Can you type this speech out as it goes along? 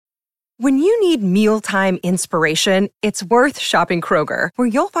When you need mealtime inspiration, it's worth shopping Kroger, where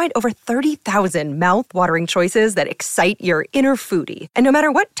you'll find over 30,000 mouth-watering choices that excite your inner foodie. And no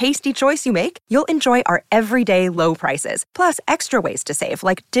matter what tasty choice you make, you'll enjoy our everyday low prices, plus extra ways to save,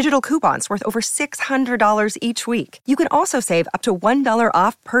 like digital coupons worth over $600 each week. You can also save up to $1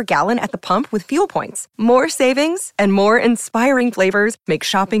 off per gallon at the pump with fuel points. More savings and more inspiring flavors make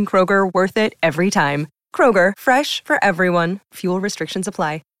shopping Kroger worth it every time. Kroger, fresh for everyone. Fuel restrictions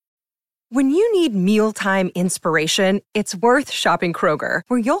apply. When you need mealtime inspiration, it's worth shopping Kroger,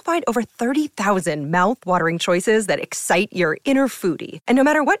 where you'll find over 30,000 mouth-watering choices that excite your inner foodie. And no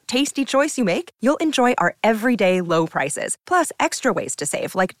matter what tasty choice you make, you'll enjoy our everyday low prices, plus extra ways to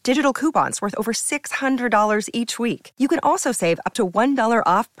save, like digital coupons worth over $600 each week. You can also save up to $1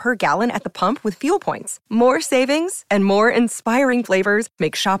 off per gallon at the pump with fuel points. More savings and more inspiring flavors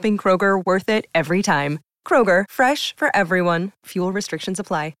make shopping Kroger worth it every time. Kroger, fresh for everyone. Fuel restrictions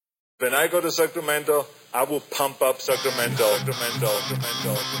apply. When I go to Sacramento, I will pump up Sacramento.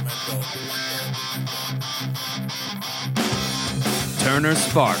 Turner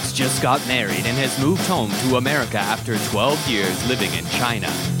Sparks just got married and has moved home to America after 12 years living in China.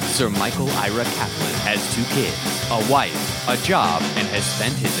 Sir Michael Ira Kaplan has 2 kids, a wife, a job, and has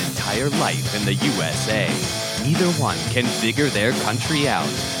spent his entire life in the USA. Neither one can figure their country out.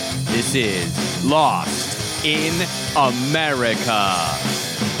 This is Lost in America.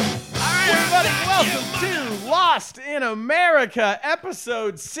 Everybody, welcome to Lost in America,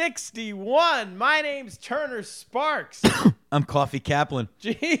 episode 61. My name's Turner Sparks. I'm Coffee Kaplan.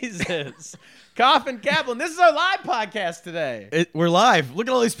 Jesus. Coffin Kaplan. This is our live podcast today. We're live. Look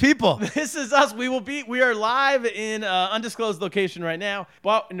at all these people. This is us. We are live in undisclosed location right now.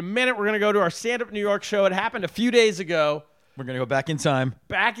 Well, in a minute, we're going to go to our stand-up New York show. It happened a few days ago. We're going to go back in time.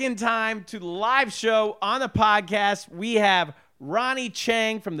 Back in time to the live show on the podcast. We have Ronnie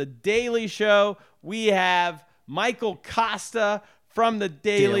Chang from The Daily Show. We have Michael Costa from The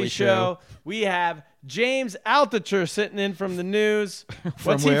Daily Show. We have James Altucher sitting in from the news.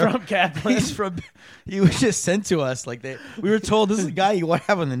 What's he from, Kaplan? He was just sent to us. We were told this is the guy you want to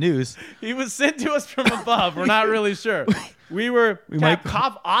have on the news. He was sent to us from above. We're not really sure. We might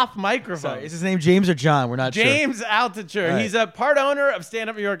cough off microphone. Sorry, is his name James or John? We're not James sure. Altucher. Right. He's a part owner of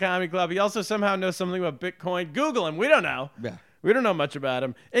Stand Up New York Comedy Club. He also somehow knows something about Bitcoin. Google him. We don't know. Yeah. We don't know much about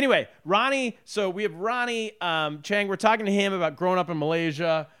him. Anyway, Ronnie, so we have Ronnie Chang. We're talking to him about growing up in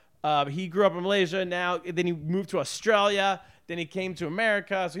Malaysia. He grew up in Malaysia. Then he moved to Australia. Then he came to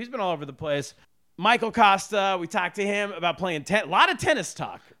America. So he's been all over the place. Michael Costa, we talked to him about playing tennis. A lot of tennis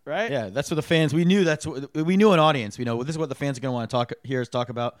talk, right? Yeah, that's what the fans, we knew an audience. We know this is what the fans are going to want to hear us talk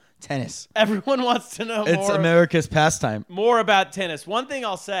about, tennis. Everyone wants to know more. It's America's pastime. More about tennis. One thing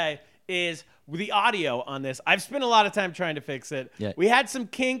I'll say is the audio on this. I've spent a lot of time trying to fix it. Yeah. We had some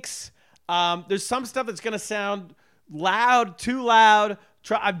kinks. There's some stuff that's going to sound loud, too loud.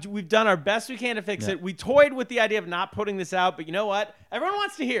 We've done our best we can to fix it. We toyed with the idea of not putting this out, but you know what? Everyone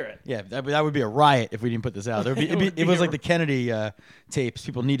wants to hear it. Yeah, that would be a riot if we didn't put this out. It was like the Kennedy tapes.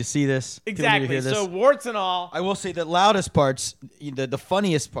 People need to see this. Exactly. Hear this. So warts and all. I will say the loudest parts, the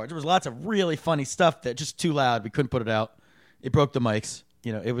funniest parts, there was lots of really funny stuff that just too loud. We couldn't put it out. It broke the mics.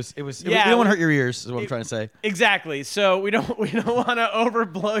 You know, it was. We don't want to hurt your ears, is what I'm trying to say. Exactly. So we don't want to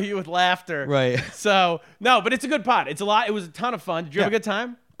overblow you with laughter. Right. So no, but it's a good pod. It's a lot. It was a ton of fun. Did you have a good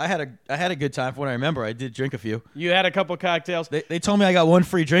time? I had a good time. From what I remember, I did drink a few. You had a couple cocktails. They told me I got one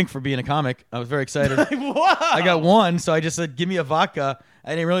free drink for being a comic. I was very excited. Wow. I got one, so I just said, "Give me a vodka." I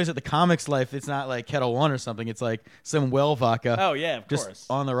didn't realize that the comic's life, it's not like Kettle One or something. It's like some well vodka. Oh yeah, of just course.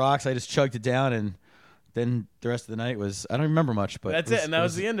 On the rocks. I just chugged it down and. Then the rest of the night was, I don't remember much, but that's it. And that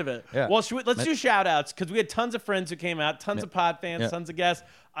was the end of it. Yeah. Well, let's do shout outs because we had tons of friends who came out, tons of pod fans, tons of guests.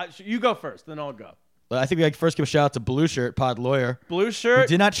 You go first, then I'll go. I think we first give a shout out to Blue Shirt, Pod Lawyer. Blue Shirt. Who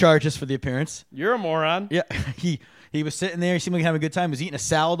did not charge us for the appearance. You're a moron. Yeah. He was sitting there. He seemed like having a good time. He was eating a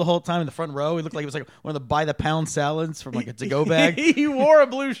salad the whole time in the front row. He looked like he was like one of the by-the-pound salads from like a to-go bag. He wore a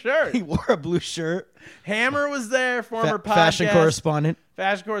blue shirt. He wore a blue shirt. Hammer was there, former podcast. Fashion correspondent.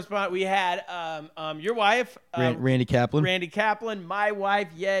 We had your wife. Randy Kaplan. Randy Kaplan. My wife,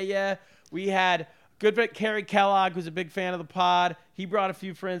 yeah. We had good friend Carrie Kellogg, who's a big fan of the pod. He brought a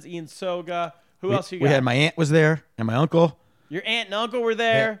few friends, Ian Soga. Who else you got? We had my aunt was there and my uncle. Your aunt and uncle were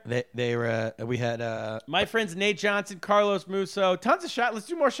there. Yeah, they were. We had my friends Nate Johnson, Carlos Musso, tons of shout. Let's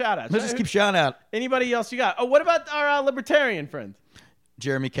do more shout outs. Let's just keep shouting out. Anybody else you got? Oh, what about our libertarian friend?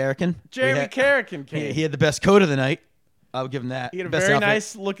 Jeremy Carrican. Jeremy Carrican came. He had the best coat of the night. I would give him that. He had a Best very outfit.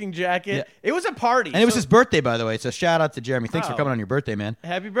 nice looking jacket. Yeah. It was a party. And it was his birthday, by the way. So shout out to Jeremy. Thanks for Oh. coming on your birthday, man.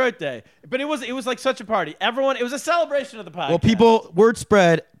 Happy birthday. But it was like such a party. Everyone, it was a celebration of the podcast. Well, word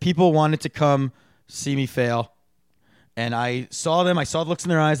spread. People wanted to come see me fail. And I saw them. I saw the looks in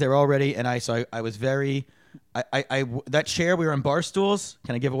their eyes. They were all ready. And I was very, that chair, we were on bar stools.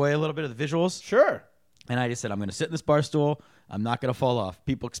 Can I give away a little bit of the visuals? Sure. And I just said, I'm going to sit in this bar stool. I'm not going to fall off.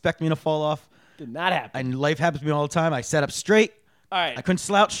 People expect me to fall off. Did not happen. And life happens to me all the time. I sat up straight. All right. I couldn't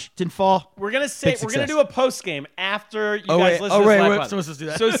slouch. Didn't fall. We're gonna Big do a post game after you Oh, guys wait. listen Oh, to this right, live we're pod. supposed to do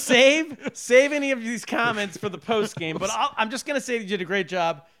that. So save any of these comments for the post game. But I'm just gonna say that you did a great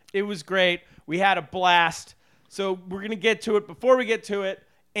job. It was great. We had a blast. So we're gonna get to it. Before we get to it,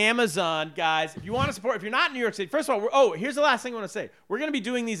 Amazon, guys, if you want to support, if you're not in New York City, first of all, here's the last thing I want to say. We're gonna be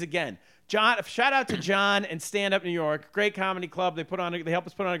doing these again. John, shout out to John and Stand Up New York, great comedy club. They help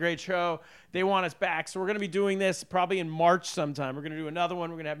us put on a great show. They want us back, so we're going to be doing this probably in March sometime. We're going to do another one.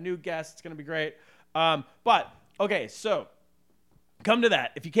 We're going to have new guests. It's going to be great. But okay, so come to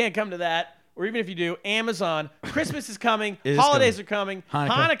that. If you can't come to that, or even if you do, Amazon. Christmas is coming. Holidays are coming.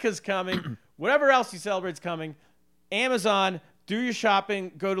 Hanukkah's coming. Whatever else you celebrate's coming. Amazon. Do your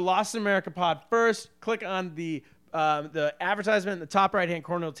shopping. Go to Lost in America Pod first. Click on the advertisement in the top right-hand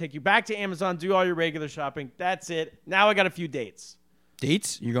corner. Will take you back to Amazon. Do all your regular shopping. That's it. Now I got a few dates.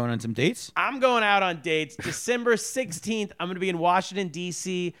 Dates? You're going on some dates? I'm going out on dates. December 16th, I'm going to be in Washington,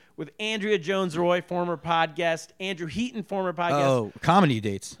 D.C. with Andrea Jones-Roy, former podcast, Andrew Heaton, former podcast. Oh, comedy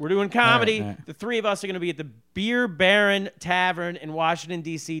dates. We're doing comedy. All right. The three of us are going to be at the Beer Baron Tavern in Washington,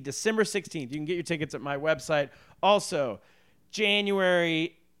 D.C., December 16th. You can get your tickets at my website. Also,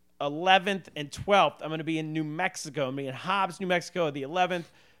 January 11th and 12th, I'm going to be in New Mexico. I'm going to be in Hobbs, New Mexico, the 11th.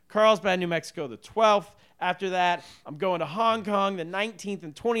 Carlsbad, New Mexico, the 12th. After that, I'm going to Hong Kong the 19th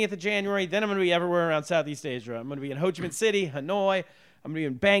and 20th of January. Then I'm going to be everywhere around Southeast Asia. I'm going to be in Ho Chi Minh City, Hanoi. I'm going to be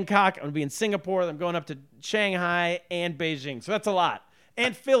in Bangkok. I'm going to be in Singapore. I'm going up to Shanghai and Beijing. So that's a lot.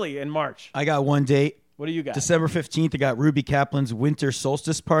 And Philly in March. I got one date. What do you got? December 15th, I got Ruby Kaplan's winter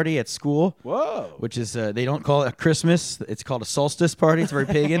solstice party at school. Whoa. Which is, they don't call it a Christmas. It's called a solstice party. It's very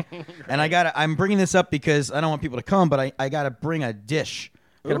pagan. And I'm bringing this up because I don't want people to come, but I got to bring a dish.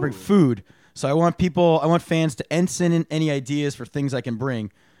 I got to bring food. So I want fans to send in any ideas for things I can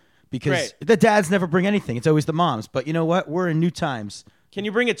bring. Because the dads never bring anything. It's always the moms. But you know what? We're in new times. Can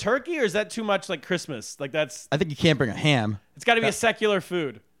you bring a turkey, or is that too much like Christmas? I think you can't bring a ham. It's got to be a secular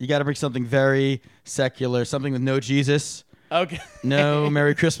food. You got to bring something very secular, something with no Jesus. Okay. No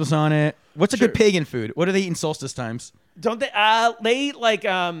Merry Christmas on it. What's a good pagan food? What do they eat in solstice times? Don't they? They eat like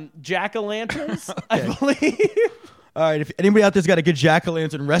jack-o'-lanterns, I believe. All right, if anybody out there's got a good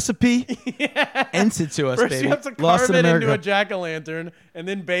jack-o'-lantern recipe, ent it to us, First baby. you have to Lost carve in it America. into a jack-o'-lantern and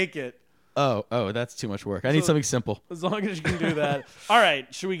then bake it. Oh, that's too much work. I need something simple. As long as you can do that. All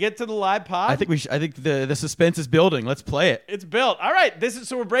right, should we get to the live pod? I think the suspense is building. Let's play it. It's built. All right,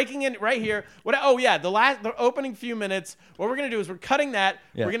 so we're breaking in right here. The opening few minutes. What we're gonna do is we're cutting that.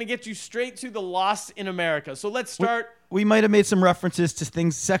 Yeah. We're gonna get you straight to the Lost in America. So let's start. We might have made some references to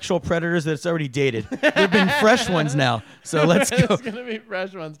things, sexual predators that's already dated. There've been fresh ones now. So let's go. It's gonna be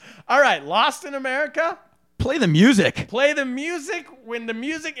fresh ones. All right, Lost in America. Play the music. Play the music. When the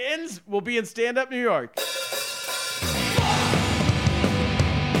music ends, we'll be in Stand Up New York.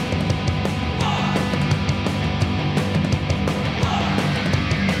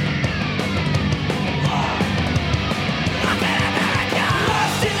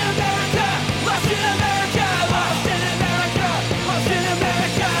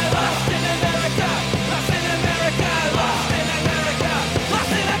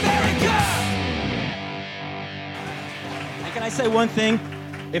 Can I say one thing?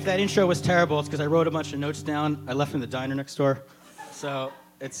 If that intro was terrible, it's because I wrote a bunch of notes down. I left in the diner next door. So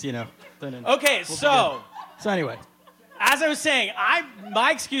it's, Okay, so anyway. as I was saying,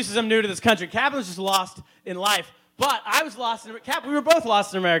 my excuse is I'm new to this country. Kaplan's just lost in life. But I was lost in America. We were both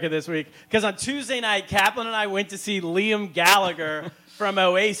lost in America this week because on Tuesday night, Kaplan and I went to see Liam Gallagher from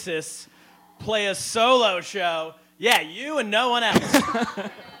Oasis play a solo show. Yeah, you and no one else.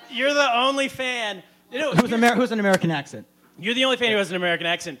 You're the only fan. Who's an American accent? You're the only fan who has an American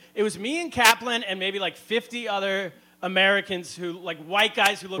accent. It was me and Kaplan and maybe like 50 other Americans who, like white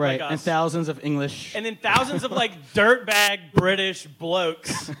guys who look like us. And thousands of English. And then thousands of like dirtbag British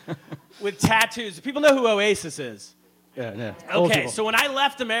blokes with tattoos. People know who Oasis is. Yeah. Okay, so when I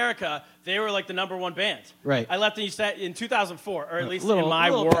left America, they were like the #1 band. Right. I left in 2004, or at least in my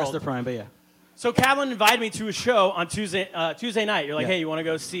past world. their prime, but yeah. So Kaplan invited me to a show on Tuesday night. You're like, Yeah. hey, you want to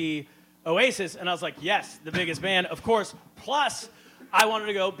go see Oasis? And I was like, yes, the biggest band, of course. Plus, I wanted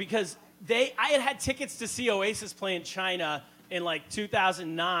to go because I had tickets to see Oasis play in China in like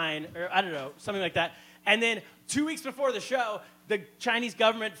 2009 or I don't know, something like that. And then 2 weeks before the show, the Chinese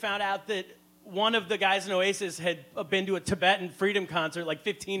government found out that one of the guys in Oasis had been to a Tibetan freedom concert like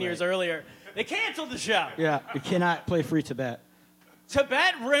 15 years earlier. They canceled the show. Yeah, you cannot play Free Tibet.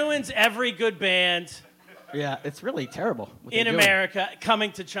 Tibet ruins every good band Yeah, it's really terrible. what in they're doing. America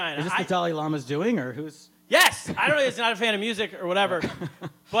coming to China. Is this the Dalai Lama's doing, or who's? Yes, I don't know. He's not a fan of music or whatever.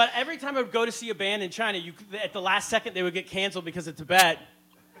 But every time I would go to see a band in China, at the last second they would get canceled because of Tibet.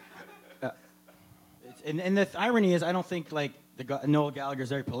 And the irony is, I don't think like Noel Gallagher's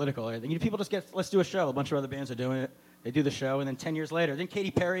very political. People just let's do a show. A bunch of other bands are doing it. They do the show, and then 10 years later, then Katy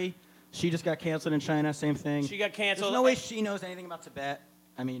Perry, she just got canceled in China. Same thing. She got canceled. There's no way she knows anything about Tibet.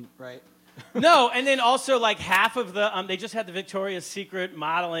 I mean, right? No, and then also like half of the they just had the Victoria's Secret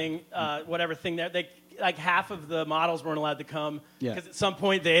modeling whatever thing there. They like half of the models weren't allowed to come because at some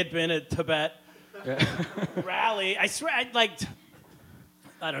point they had been at Tibet rally. I swear,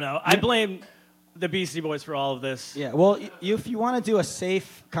 I don't know. I blame the Beastie Boys for all of this. Yeah. Well, if you want to do a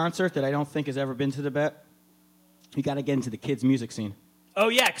safe concert that I don't think has ever been to Tibet, you got to get into the kids' music scene. Oh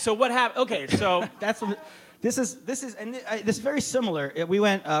yeah. So what happened? Okay, so This is this is very similar. We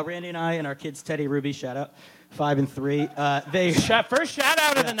went Randy and I and our kids Teddy Ruby, shout out 5 and 3. First shout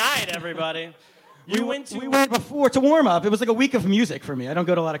out of the night, everybody. We went before to warm up. It was like a week of music for me. I don't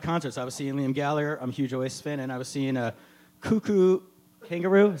go to a lot of concerts. I was seeing Liam Gallagher. I'm a huge Oasis fan, and I was seeing Cuckoo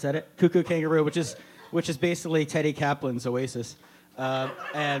Kangaroo. Is that it? Cuckoo Kangaroo, which is basically Teddy Kaplan's Oasis,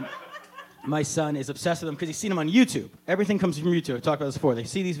 and my son is obsessed with them because he's seen them on YouTube. Everything comes from YouTube. I've talked about this before. They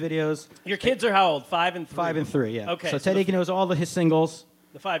see these videos. Your kids are how old? 5 and 3? 5 and 3, yeah. Okay. So Teddy knows all his singles.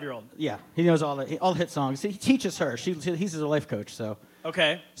 The 5-year-old. Yeah, he knows all the hit songs. He teaches her. He's his life coach, so.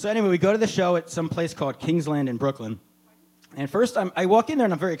 Okay. So anyway, we go to the show at some place called Kingsland in Brooklyn. And first I walk in there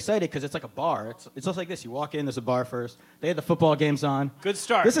and I'm very excited because it's like a bar. It's just like this. You walk in, there's a bar first. They had the football games on. Good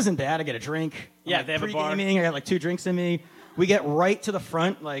start. This isn't bad. I get a drink. Yeah, they have a bar. Pre-gaming. I got like 2 drinks in me. We get right to the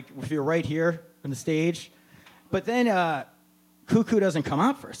front, like if you're right here on the stage. But then Cuckoo doesn't come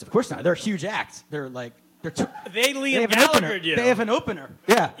out first. Of course not. They're a huge act. They Liam have an Gallagher'd opener. you. They have an opener.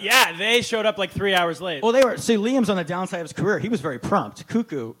 Yeah. Yeah, they showed up like 3 hours late. Well, Liam's on the downside of his career. He was very prompt.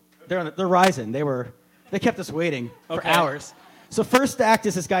 Cuckoo, they're rising. They kept us waiting for hours. So first act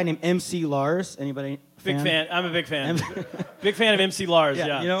is this guy named MC Lars. Anybody? Big fan. I'm a big fan. Big fan of MC Lars.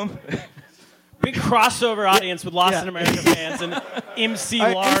 Yeah. You know him? Big crossover audience with Lost in America fans and MC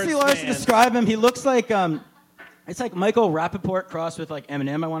Lars. MC Lars, to fans. describe him, he looks like it's like Michael Rappaport crossed with like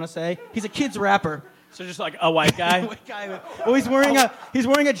Eminem. I want to say he's a kid's rapper. So just like a white guy. Well, he's wearing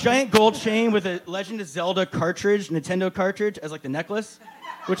a giant gold chain with a Legend of Zelda cartridge, Nintendo cartridge, as like the necklace,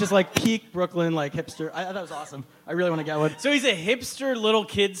 which is like peak Brooklyn like hipster. I thought that was awesome. I really want to get one. So he's a hipster little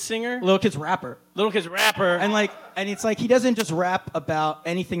kid singer. Little kid's rapper. Little kid's rapper. And it's like he doesn't just rap about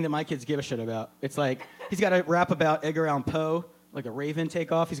anything that my kids give a shit about. It's like he's got to rap about Edgar Allan Poe, like a Raven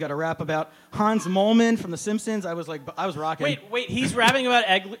takeoff. He's got to rap about Hans Moleman from The Simpsons. I was rocking. Wait, he's rapping about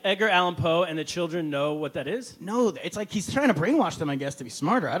Edgar Allan Poe, and the children know what that is? No, it's like he's trying to brainwash them, I guess, to be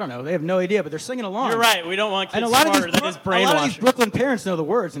smarter. I don't know. They have no idea, but they're singing along. You're right. We don't want kids and a lot smarter. Of these, that is a brainwashing. lot of these Brooklyn parents know the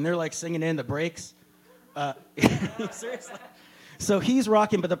words, and they're like singing in the breaks. Seriously. So he's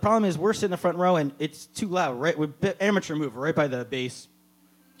rocking, but the problem is we're sitting in the front row, and it's too loud. Right, amateur move, right by the bass.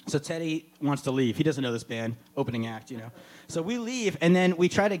 So Teddy wants to leave. He doesn't know this band, opening act, you know. So we leave, and then we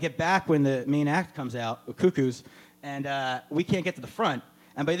try to get back when the main act comes out, with Cuckoos, and we can't get to the front.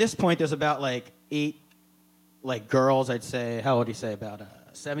 And by this point, there's about like 8 like girls, I'd say. How old do you say? About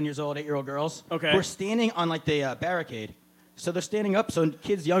 7 years old, 8-year-old girls. Okay. We're standing on like the barricade. So they're standing up so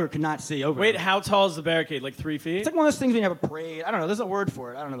kids younger could not see over. Wait, them. how tall is the barricade? Like 3 feet? It's like one of those things when you have a parade. I don't know. There's a word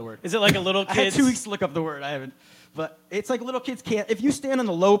for it. I don't know the word. Is it like a little I had kid's... 2 weeks to look up the word. I haven't. But it's like little kids can't. If you stand on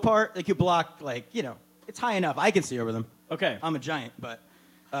the low part, they could block, like, you know, it's high enough. I can see over them. Okay. I'm a giant, but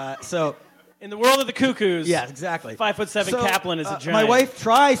so. In the world of the Cuckoos. Yeah, exactly. 5'7" Kaplan is a giant. My wife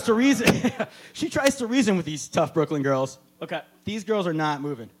tries to reason. She tries to reason with these tough Brooklyn girls. Okay. These girls are not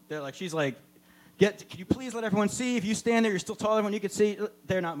moving. She's like, can you please let everyone see? If you stand there, you're still taller than when you can see.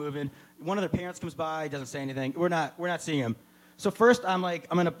 They're not moving. One of their parents comes by, doesn't say anything. We're not seeing him. So first, I'm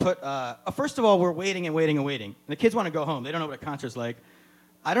going to put, first of all, we're waiting and waiting and waiting. And the kids want to go home. They don't know what a concert's like.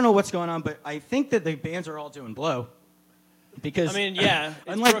 I don't know what's going on, but I think that the bands are all doing blow. Because, I mean, yeah.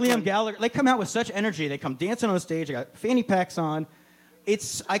 unlike Brooklyn. Liam Gallagher, they come out with such energy. They come dancing on the stage. They got fanny packs on.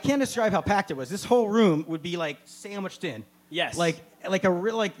 I can't describe how packed it was. This whole room would be like sandwiched in. Yes. Like a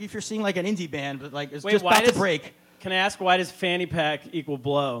real, like if you're seeing like an indie band, but like it's Wait, just about to break. Can I ask, why does fanny pack equal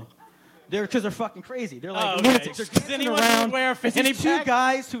blow? Because they're fucking crazy. They're like okay. lunatics. They're Does dancing anyone around. wear a fanny These two pack?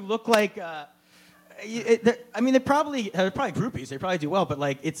 guys who look like. They're probably groupies. They probably do well, but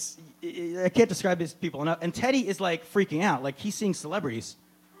like I can't describe these people enough. And Teddy is like freaking out. Like he's seeing celebrities,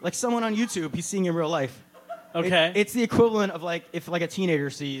 like someone on YouTube. He's seeing in real life. Okay. It's the equivalent of like if like a teenager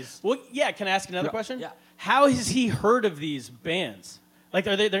sees. Well, yeah. Can I ask another Yeah, question? yeah. How has he heard of these bands? Like,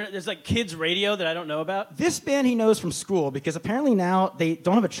 there's like kids radio that I don't know about? This band he knows from school because apparently now they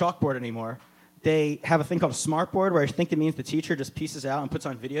don't have a chalkboard anymore. They have a thing called a smartboard where I think it means the teacher just pieces out and puts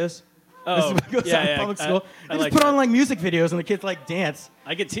on videos. Oh, This is what goes on in public school. I They like just put that. on like music videos and the kids like dance.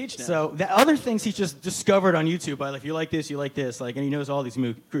 I could teach now. So the other things he just discovered on YouTube by like, if you like this, you like this, like, and he knows all these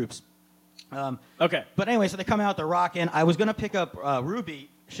groups. Okay. But anyway, so they come out, they're rocking. I was gonna pick up Ruby.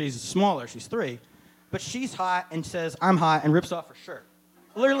 She's smaller, she's 3, but she's hot and says I'm hot and rips off her shirt.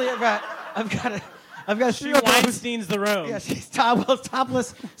 Literally, I've got She three of those. Weinsteins the room. Yeah, she's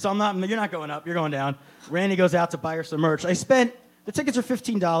topless. So I'm not. You're not going up. You're going down. Randy goes out to buy her some merch. The tickets are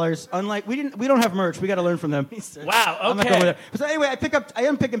 $15. Unlike we don't have merch. We got to learn from them. Wow, I'm not okay. going there. But so anyway, I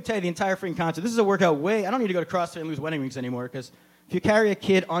didn't pick up Teddy the entire freaking concert. This is a workout way. I don't need to go to CrossFit and lose wedding rings anymore because if you carry a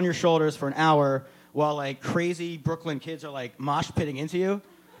kid on your shoulders for an hour while like crazy Brooklyn kids are like mosh pitting into you,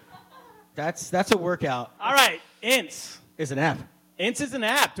 that's a workout. All right, Ints. It's an app. Ints is an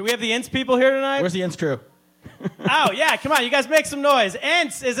app. Do we have the Ints people here tonight? Where's the Ends crew? Oh, yeah, come on. You guys make some noise.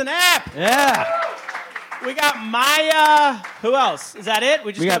 Ints is an app. Yeah. We got Maya. Who else? Is that it?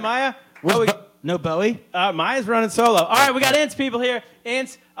 We just got Maya? No Bowie. Maya's running solo. All right, we got Ints people here.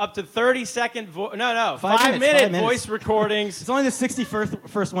 Ints up to 30-second Five minutes. voice recordings. It's only the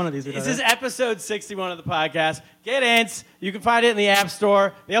 61st one of these. This is episode 61 of the podcast. Get Ints. You can find it in the App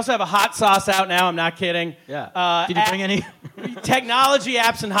Store. They also have a hot sauce out now. I'm not kidding. Yeah. Did you bring any? Technology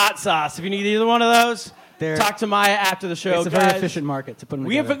apps and hot sauce. If you need either one of those, talk to Maya after the show. It's a guys. very efficient market to put them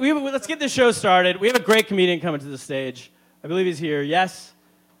together. Let's get this show started. We have a great comedian coming to the stage. I believe he's here. Yes,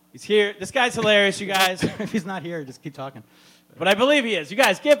 he's here. This guy's hilarious, you guys. If he's not here, just keep talking. But I believe he is. You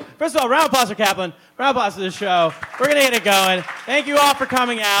guys, first of all, round of applause for Kaplan. Round of applause for the show. We're going to get it going. Thank you all for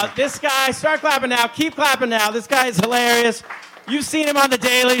coming out. This guy, start clapping now. Keep clapping now. This guy is hilarious. You've seen him on The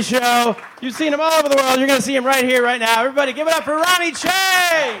Daily Show. You've seen him all over the world. You're going to see him right here, right now. Everybody, give it up for Ronnie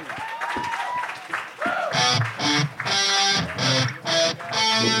Chang.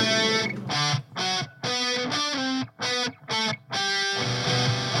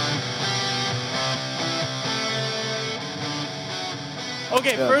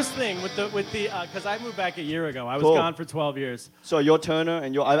 Okay, first thing with the because I moved back a year ago. I was Cool. gone for 12 years. So you're Turner,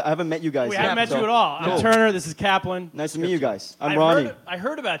 and I haven't met you guys We yet. haven't met so- you at all. I'm Cool. Turner. This is Kaplan. Nice to meet you guys. I'm I Ronnie. I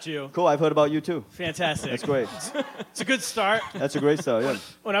heard about you. Cool, I've heard about you too. Fantastic. That's great. It's a good start. That's a great start, yeah.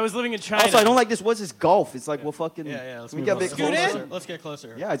 When I was living in China. Also, I don't like this. What's this golf? It's like we're fucking... Let's we move get a on. bit Scoot closer. in. Let's get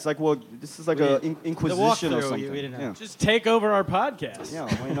closer. Yeah, it's like, well, this is like an inquisition or something. we didn't have. Just take over our podcast.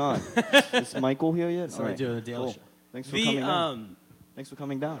 Yeah, why not? Is Michael here yet? That's what we do in the Daily Cool. Show. Thanks for coming down. The Thanks for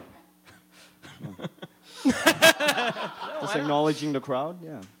coming down. Just acknowledging the crowd.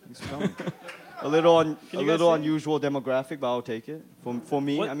 Yeah, thanks for coming. A little you guys see? unusual demographic, but I'll take it. For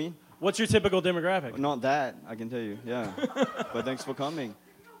me, What- I mean, what's your typical demographic? not that I can tell you. Yeah, but thanks for coming.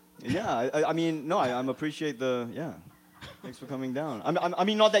 Yeah, I mean, no, I appreciate the yeah. Thanks for coming down. I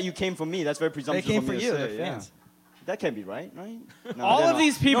mean, not that you came for me. That's very They presumptuous. came of for me to you, say, they're yeah. fans. That can't be right, right? No, All they're of not.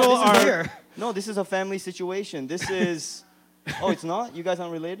 these people No, this are. is here. No, this is a family situation. This is. Oh, it's not? You guys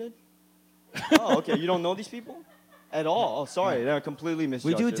aren't related? Oh, okay. You don't know these people? At all? Oh, sorry. They're completely We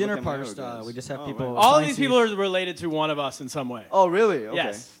misjudged. do Look dinner at my party style. arrogance. We just have Oh, people. right. All of assign these people are seats. related to one of us in some way. Oh, really? Okay.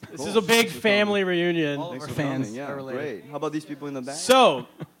 Yes. This Cool. is a big Thanks for coming. family reunion. All of Thanks our for fans coming. Yeah, are related. great. How about these people in the back? So,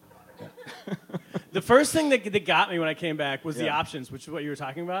 the first thing that got me when I came back was the Yeah. options, which is what you were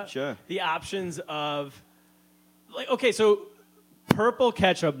talking about. Sure. The options of, like, okay, so purple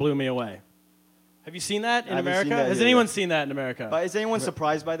ketchup blew me away. Have you seen that in I haven't America? seen that Has yet, anyone yeah. seen that in America? But is anyone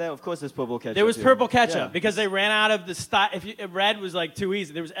surprised by that? Of course, there's purple ketchup. There was here. purple ketchup Yeah. because they ran out of the style. Red was like too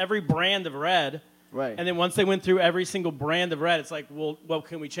easy. There was every brand of red. Right. And then once they went through every single brand of red, it's like, well, what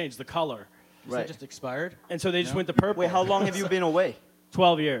can we change? The color. Is Right. that just expired? And so they just went to purple. Wait, how long have you been away?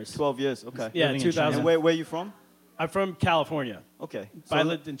 12 years. 12 years. Okay. Yeah, Living in 2000. And where are you from? I'm from California. Okay. I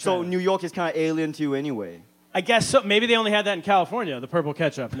lived in So China. New York is kind of alien to you anyway. I guess so. Maybe they only had that in California, the purple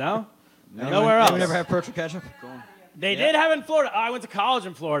ketchup. No? Nowhere Anyone else. ever have purple ketchup? They did have it in Florida. Oh, I went to college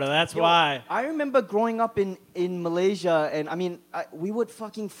in Florida. That's why. I remember growing up in Malaysia, and I mean, we would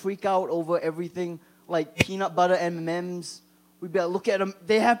fucking freak out over everything like peanut butter M&Ms. We'd be like, look at them.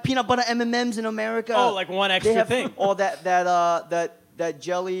 They have peanut butter M&Ms in America. Oh, like one They extra have, thing. Or that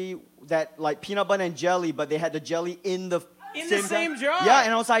jelly, that like peanut butter and jelly, but they had the jelly in the In the same jar? Yeah,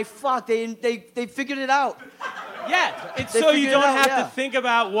 and I was like, fuck, they figured it out. Yeah, it's They so you figured it don't out, have yeah. to think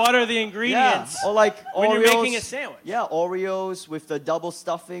about what are the ingredients. Yeah, or like when Oreos. you're making a sandwich. Yeah, Oreos with the double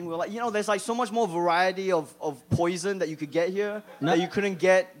stuffing. We're like, there's like so much more variety of poison that you could get here that you couldn't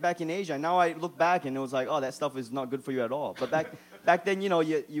get back in Asia. Now I look back and it was like, oh, that stuff is not good for you at all. But back then,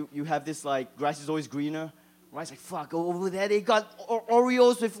 you have this like grass is always greener. Right? It's like fuck over there they got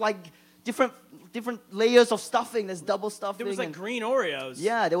Oreos with like different layers of stuffing. There's double stuffing. There was like green Oreos.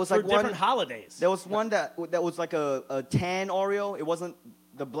 Yeah, there was for like one different holidays. There was one that was like a tan Oreo. It wasn't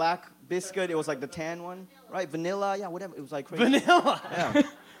the black biscuit. It was like the tan one, right? Vanilla, yeah, whatever. It was like crazy. Vanilla. Yeah,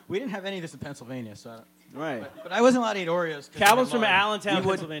 We didn't have any of this in Pennsylvania, so. right. But I wasn't allowed to eat Oreos. 'cause Calvin's of from my mom. Allentown,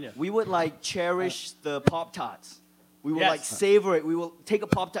 Pennsylvania. We would like cherish the Pop Tarts. We would Yes. like savor it. We will take a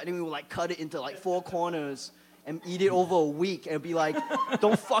Pop Tart and we would like cut it into like 4 corners and eat it over a week and be like,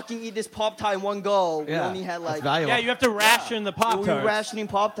 don't fucking eat this Pop Tart in one go. We Yeah, only had that's like valuable. Yeah, you have to ration the Pop we were Tarts. rationing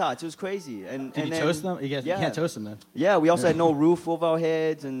Pop Tarts. It was crazy. And Did and you then, toast them? You can't toast them then. Yeah, we also had no roof over our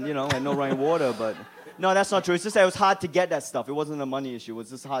heads and, and no running water. But no, that's not true. It's just that it was hard to get that stuff. It wasn't a money issue. It was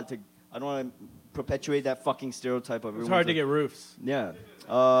just hard to, I don't want to perpetuate that fucking stereotype of It's hard to get roofs. Yeah.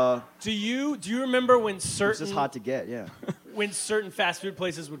 Do you remember when It's certain just hard to get, yeah. when certain fast food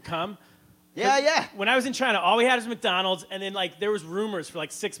places would come? Yeah. When I was in China, all we had was McDonald's, and then like there was rumors for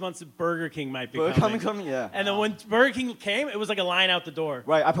like 6 months that Burger King might be Coming, yeah. And then when Burger King came, it was like a line out the door.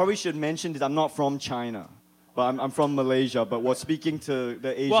 Right, I probably should mention that I'm not from China, but I'm from Malaysia, but we're speaking to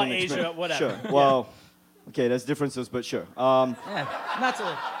the Asian Well, experience. Asia, whatever. Sure, well, okay, there's differences, but sure. Yeah, not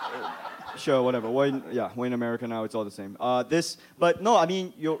to. Sure, whatever. We're in America now. It's all the same. But no, I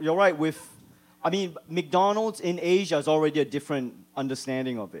mean, you're right. McDonald's in Asia is already a different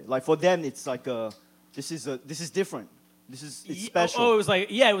understanding of it. Like for them, it's like this is different. It's special. Oh, it was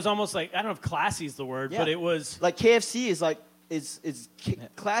like it was almost like I don't know if classy is the word, but Yeah. it was like KFC is like is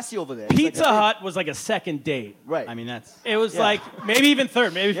classy over there. Pizza Hut was like a second date. Right. I mean, that's. It was Yeah. like maybe even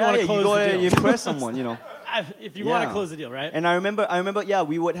third. Maybe if you want to you close go the there, deal. you impress someone, If you want to Yeah. close the deal, right? And I remember, yeah,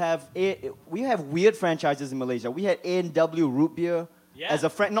 we would have weird franchises in Malaysia. We had A&W root beer Yeah. as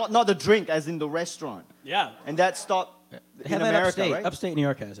a not the drink, as in the restaurant, Yeah. and that stopped They in have that America, upstate. right? Upstate New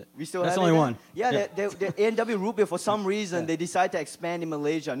York has it. We still That's have only it one. there? Yeah, the A&W root beer for some reason they decided to expand in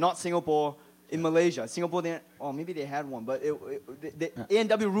Malaysia, not Singapore. In Malaysia, Singapore, maybe they had one, but the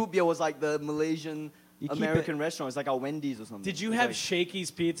A&W root beer was like the Malaysian You keep American restaurant. It's like our Wendy's or something. Did you It's have like-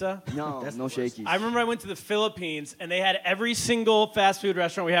 Shakey's Pizza? No, That's no the worst. shakies. I remember I went to the Philippines and they had every single fast food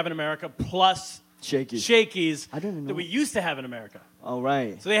restaurant we have in America plus Shakey's. Shakey's I didn't know. that we used to have in America. Oh,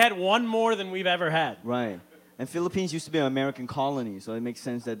 right. So they had one more than we've ever had. Right. And Philippines used to be an American colony, so it makes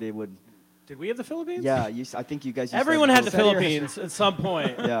sense that they would. Did we have the Philippines? Yeah, I think you guys. Used to Everyone have had the those- Philippines at some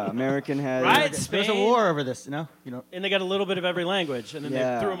point. Yeah, American had. Right? There's a Spain. war over this, you know. And they got a little bit of every language, and then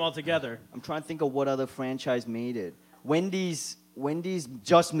Yeah. they threw them all together. I'm trying to think of what other franchise made it. Wendy's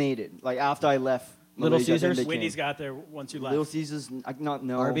just made it. Like after I left. Little Malaysia, then Caesars? they came. Wendy's got there once you left. Little Caesars,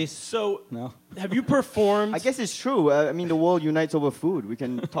 no. Arby's. So, No. have you performed? I guess it's true. I mean, the world unites over food. We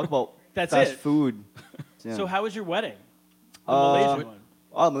can talk about That's fast it. food. Yeah. So, how was your wedding? The Uh, Malaysian one.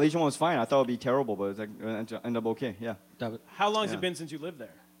 Oh, the Malaysian one was fine. I thought it would be terrible, but it ended up okay. Yeah. How long has yeah. it been since you lived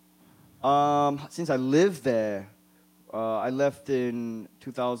there? Since I lived there, I left in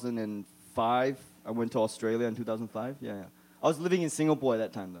 2005. I went to Australia in 2005. Yeah. I was living in Singapore at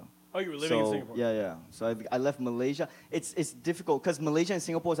that time, though. Oh, you were living in Singapore. Yeah. So I left Malaysia. It's difficult because Malaysia and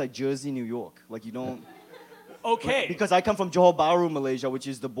Singapore is like Jersey, New York. Like you don't. Okay. Because I come from Johor Bahru, Malaysia, which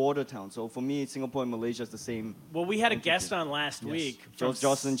is the border town. So for me, Singapore and Malaysia is the same. Well, we had a guest on last week. from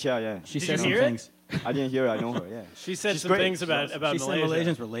Jocelyn Chia, yeah. She Did said you some hear it? things. I didn't hear it. I know her, yeah. She said She's some great. things about She Malaysia. said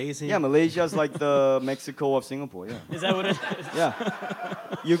Malaysians were lazy. Yeah, Malaysia's like the Mexico of Singapore, yeah. Is that what it is? Yeah.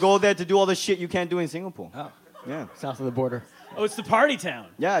 You go there to do all the shit you can't do in Singapore. Oh, Yeah. south of the border. Oh, it's the party town.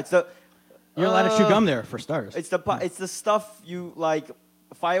 Yeah, it's the. You're allowed to chew gum there, for starters. It's the stuff you like.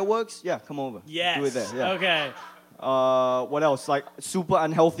 Fireworks? Yeah, come over. Yes. Do it there. Yeah. Okay. What else? Like super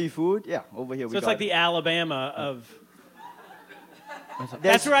unhealthy food? Yeah, over here So it's like the Alabama of. That's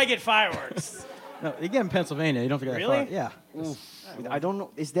There's- where I get fireworks. No, you get in Pennsylvania, you don't forget Really? that far. Yeah. I don't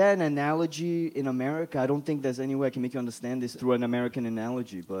know. Is there an analogy in America? I don't think there's any way I can make you understand this through an American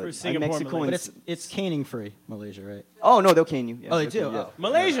analogy. But For Singapore and Mexico But and it's caning free, Malaysia, right? oh no, they'll cane you. Yeah, Oh, they they'll do? cane you, Oh.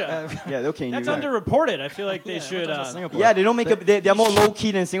 Malaysia. Yeah, they'll cane That's you. underreported. I feel like they should. Yeah, they don't make they're more low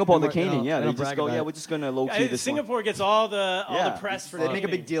key than Singapore. The They don't- caning. Yeah, they they don't just brag go. about Yeah, it. we're just gonna low key this one. Singapore gets all the press for they make a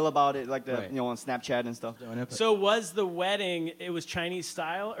caning. big deal about it, like the Right. on Snapchat and stuff. So was the wedding? It was Chinese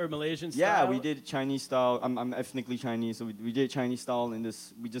style or Malaysian style? Yeah, we did Chinese style. I'm ethnically Chinese, so we did Chinese style in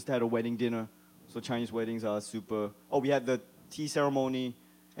this. We just had a wedding dinner. So Chinese weddings are super. Oh, we had the tea ceremony,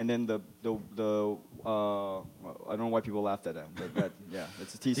 and then the I don't know why people laughed at that, but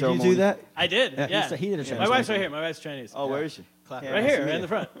it's a tea Did ceremony. you do that? I did. Yeah. He did a Chinese My wife's wedding. right here. My wife's Chinese. Oh, where is she? Clap. Yeah, Right nice to here, meet in you. the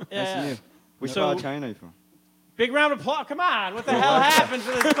front. Yeah, Nice to yeah. meet you. Which So- part of China are you from? Big round of applause. Come on. What the hell happened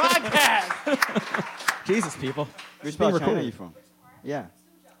for this podcast? Jesus, people. Which being part of China are recorded. you from? Yeah.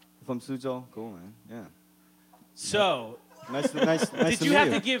 From Suzhou. Cool, man. Yeah. So, Nice did to you meet have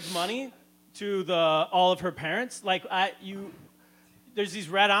you. to give money to all of her parents? Like, there's these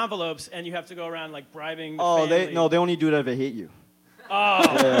red envelopes, and you have to go around like bribing the Oh, family. they only do that if they hate you. Oh.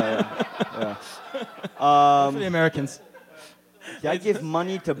 For the Americans. Yeah, I give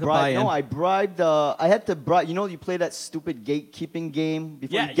money to bribe. buy-in. No, I bribed. I had to bribe. You know, you play that stupid gatekeeping game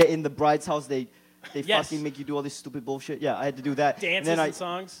before Yeah. you get in the bride's house. They Yes. fucking make you do all this stupid bullshit. Yeah, I had to do that. Dances then and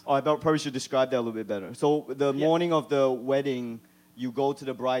songs. Oh, I probably should describe that a little bit better. So the morning of the wedding, you go to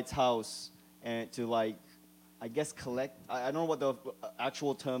the bride's house and to like, I guess collect. I don't know what the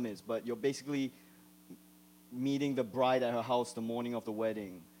actual term is, but you're basically meeting the bride at her house the morning of the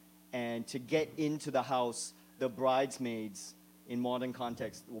wedding, and to get into the house, the bridesmaids, in modern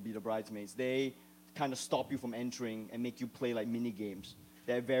context, will be the bridesmaids. They kind of stop you from entering and make you play like mini games.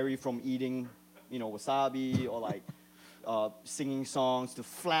 They vary from eating, wasabi or like singing songs to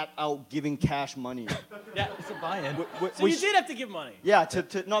flat out giving cash money. Yeah. It's a buy-in. So you did have to give money. Yeah,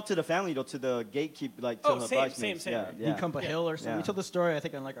 to not to the family though, to the gatekeeper, like to Oh, her same, bridesmaids. same. Yeah, You yeah. come up a hill or something. Yeah. We told the story, I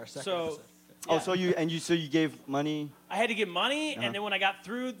think, on like our second So, episode. Oh, so you gave money. I had to give money, and then when I got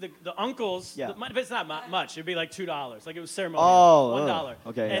through the uncles, Yeah. but it's not much. It'd be like $2. Like it was ceremonial. Oh, $1.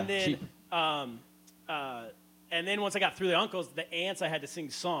 okay, And yeah. then, Cheap. and then once I got through the uncles, the aunts I had to sing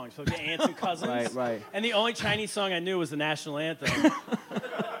songs for the aunts and cousins. Right, right. And the only Chinese song I knew was the national anthem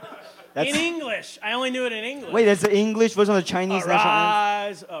That's, in English. I only knew it in English. wait, there's the English version of the Chinese national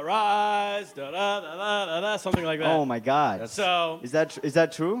anthem. Arise, arise, da da da da da da, something like that. Oh my God. So Is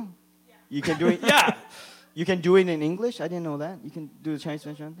that true? You can do it. yeah. You can do it in English. I didn't know that. You can do the Chinese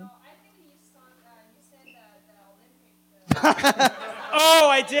national anthem. Oh,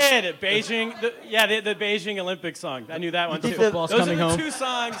 I did. Beijing, the Beijing Olympic song. I knew that one did too. the- Football's Those coming are the home. two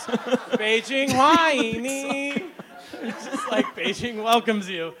songs. Beijing Huaini. It's just like Beijing welcomes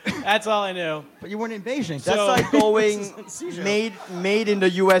you. That's all I knew. But you weren't in Beijing. That's So- like going Seizure. made in the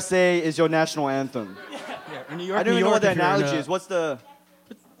USA is your national anthem. Yeah, in New York, I don't New even know York, what the if you're in, analogy is. What's the?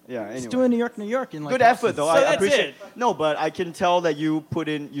 Yeah. It's Anyway. doing New York, New York. In like Good effort though. So I that's appreciate. it. No, but I can tell that you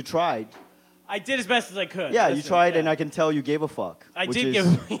tried. I did as best as I could. Yeah, you Listen, tried, yeah. and I can tell you gave a fuck. I which did is,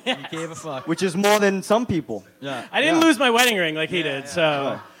 give. You Yes. gave a fuck. which is more than some people. Yeah. I didn't Yeah. lose my wedding ring like he did.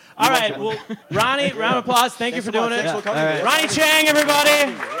 So. All right, well, Ronnie, round of applause. Thank you Thanks for a lot. doing it. Thanks for coming. All right. Ronnie Chang,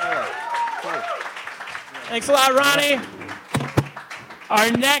 everybody. Thanks a lot, Ronnie.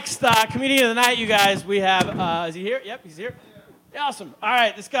 Our next comedian of the night, you guys, we have, is he here? Yep, he's here. Yeah, awesome. All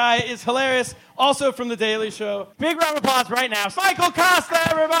right, this guy is hilarious, also from The Daily Show. Big round of applause right now. Michael Costa,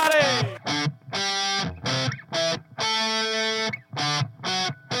 everybody.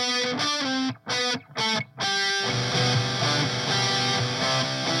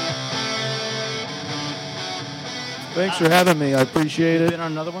 Thanks for having me. I appreciate Been it.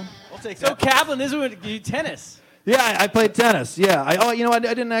 on another one? We'll take So, that. Kaplan, this is what you tennis. Yeah, I played tennis. Yeah, I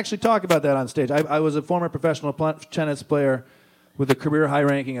didn't actually talk about that on stage. I was a former professional tennis player with a career high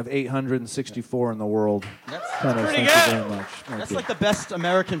ranking of 864 in the world. That's Tennis. pretty Thank good. you very much. Thank That's you. like the best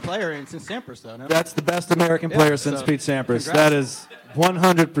American player since Sampras, though, no? That's the best American player Yeah, since so Pete Sampras. congrats. That is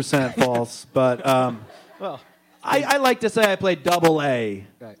 100% false. But Well, I like to say I played double A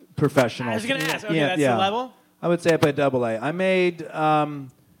right. professional. I was going to ask, okay, Yeah, that's yeah. the level? I would say I played double A. I made,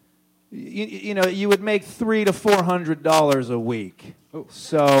 you would make $300 to $400 a week.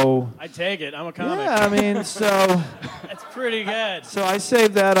 So I take it. I'm a comic. yeah, I mean, so That's pretty good. I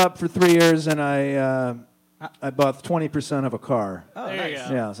saved that up for 3 years, and I bought 20% of a car. Oh, There you nice.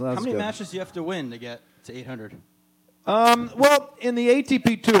 go. Yeah, so that's How many good. matches do you have to win to get to 800? Well, in the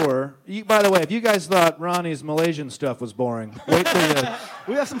ATP Tour, by the way, if you guys thought Ronnie's Malaysian stuff was boring, wait till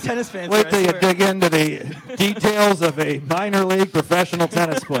We have some tennis fans wait here, I till you swear. dig into the details of a minor league professional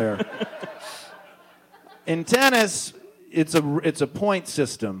tennis player. In tennis, it's a point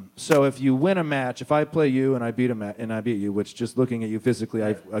system. So if you win a match, if I play you and I beat you, which just looking at you physically,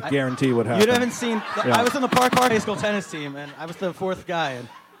 I guarantee would happen. You haven't seen. Yeah. I was on the Park High School tennis team, and I was the fourth guy.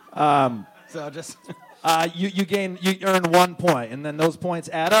 And, so just. you earn 1 point, and then those points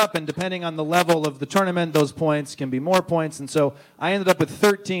add up, and depending on the level of the tournament, those points can be more points. And so I ended up with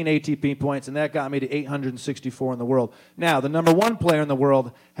 13 ATP points, and that got me to 864 in the world. Now, the number one player in the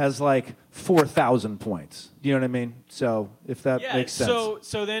world has like 4,000 points. Do you know what I mean? So if that makes sense.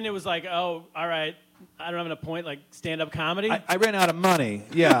 So then it was like, oh, all right, I don't have enough point, like stand-up comedy? I ran out of money.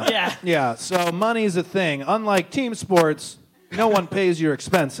 Yeah. Yeah. Yeah. So money is a thing. Unlike team sports, no one pays your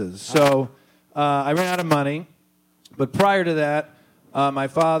expenses. So I ran out of money. But prior to that, my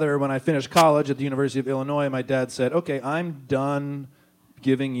father, when I finished college at the University of Illinois, my dad said, okay, I'm done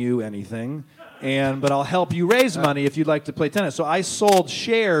giving you anything, but I'll help you raise money if you'd like to play tennis. So I sold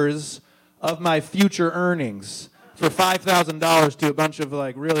shares of my future earnings for $5,000 to a bunch of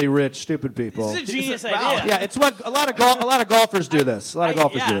like really rich, stupid people. This is a genius idea. Yeah, it's what a lot of golfers do this. A lot of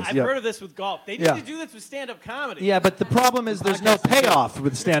golfers do this. I've heard of this with golf. They need to do this with stand-up comedy. Yeah, but the problem is there's no payoff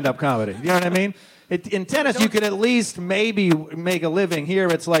with stand-up comedy. You know what I mean? In tennis, you could at least maybe make a living. Here,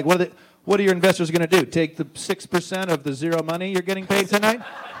 it's like, what are your investors going to do? Take the 6% of the zero money you're getting paid tonight?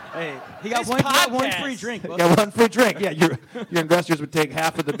 Hey, he got one free drink. Yeah, one free drink. Yeah, your investors would take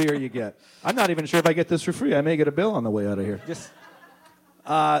half of the beer you get. I'm not even sure if I get this for free. I may get a bill on the way out of here.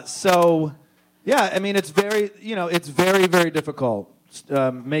 So, yeah, I mean, it's very, very difficult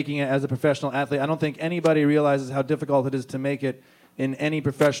making it as a professional athlete. I don't think anybody realizes how difficult it is to make it in any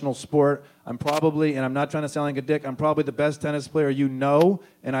professional sport. I'm probably, and I'm not trying to sound like a dick, I'm probably the best tennis player you know,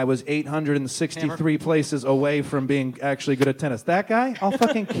 and I was 863 places away from being actually good at tennis. That guy? I'll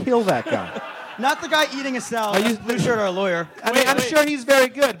fucking kill that guy. Not the guy eating a salad. Blue shirt, our lawyer. I'm sure he's very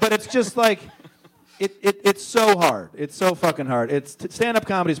good, but it's just like, it's so hard. It's so fucking hard. Stand-up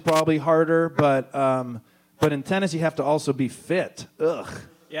comedy is probably harder, but in tennis you have to also be fit. Ugh.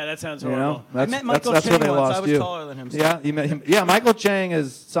 Yeah, that sounds horrible. I met Michael Chang once. I was taller than him. So. Yeah, you met him. Yeah, Michael Chang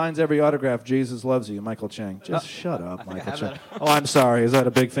signs every autograph. Jesus loves you, Michael Chang. Just shut up, Michael Chang. Oh, I'm sorry. Is that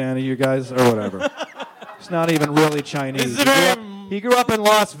a big fan of you guys or whatever? He's not even really Chinese. He grew up in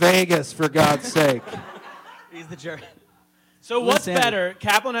Las Vegas, for God's sake. He's the jerk. So what's better?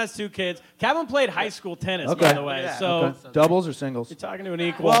 Kaplan has 2 kids. Kaplan played high school tennis, by the way. Yeah. So doubles or singles? You're talking to an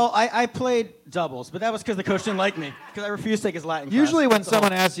equal. Well, I played doubles, but that was because the coach didn't like me because I refused to take his Latin class. Usually when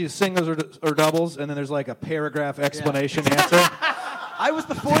someone asks you singles or doubles, and then there's like a paragraph explanation answer. I was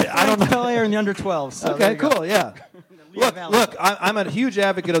the 4th player in the under 12. So okay, cool, yeah. Look, I'm a huge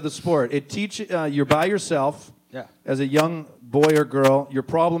advocate of the sport. It teaches you're by yourself as a young boy or girl. You're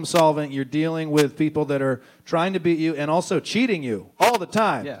problem solving. You're dealing with people that are trying to beat you and also cheating you all the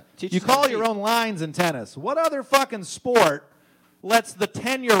time. Yeah, you call your own lines in tennis. What other fucking sport lets the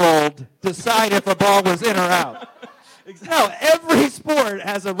 10-year-old decide if a ball was in or out? No, every sport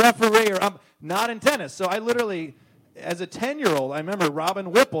has a referee. Not in tennis. So I literally, as a 10-year-old, I remember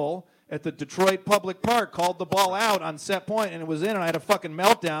Robin Whipple at the Detroit Public Park called the ball out on set point, and it was in, and I had a fucking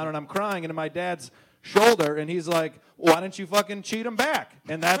meltdown, and I'm crying into my dad's shoulder, and he's like, why don't you fucking cheat him back?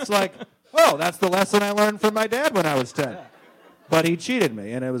 And that's like, well, that's the lesson I learned from my dad when I was 10. But he cheated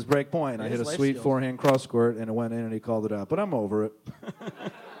me, and it was break point. I hit a sweet forehand cross court, and it went in, and he called it out. But I'm over it.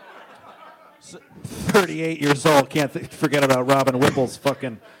 38 years old, can't forget about Robin Whipple's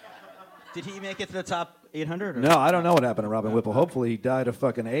fucking... Did he make it to the top 800? No, I don't know what happened to Robin Whipple. Hopefully he died of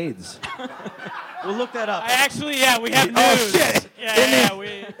fucking AIDS. We'll look that up. we have news. Oh, shit.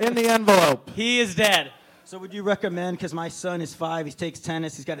 In the envelope. He is dead. So would you recommend, because my son is 5, he takes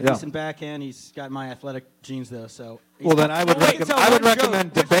tennis, he's got a decent backhand, he's got my athletic genes though, so... Well, then I would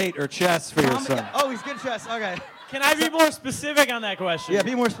recommend debate or chess for your son. Oh, he's good at chess, okay. Can I be more specific on that question? Yeah,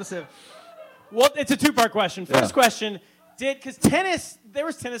 be more specific. Well, it's a 2-part question. First question, because tennis, there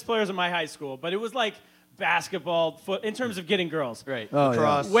was tennis players in my high school, but it was like basketball, in terms of getting girls. Right.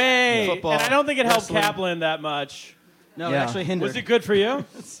 Lacrosse. Football. And I don't think it helped Kaplan that much. No, it actually hindered. Was it good for you?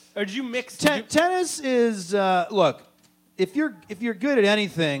 Or did you mix? Tennis is look. If you're good at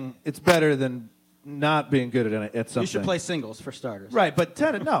anything, it's better than not being good at something. You should play singles for starters. Right, but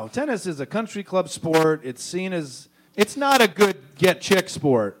tennis is a country club sport. It's seen as it's not a good get chick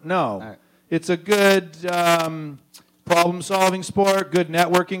sport. No, right. It's a good problem solving sport, good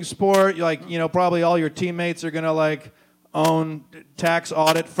networking sport. Probably all your teammates are gonna own tax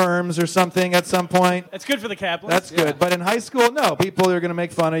audit firms or something at some point. That's good for the Kaplans. That's good. But in high school, no. People are going to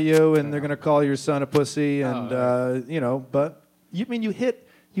make fun of you, and they're going to call your son a pussy, and But you hit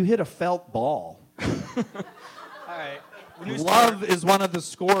a felt ball. All right. Love is one of the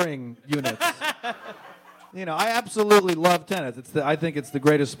scoring units. I absolutely love tennis. I think it's the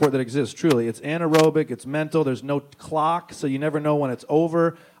greatest sport that exists, truly. It's anaerobic, it's mental, there's no clock, so you never know when it's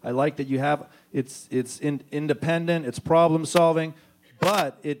over. I like that you have, it's independent, it's problem solving,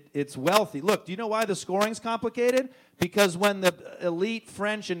 but it's wealthy. Look, do you know why the scoring's complicated? Because when the elite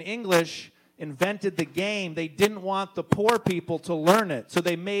French and English invented the game, they didn't want the poor people to learn it. So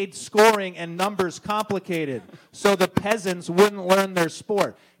they made scoring and numbers complicated so the peasants wouldn't learn their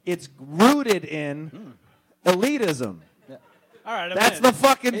sport. It's rooted in elitism. All right, That's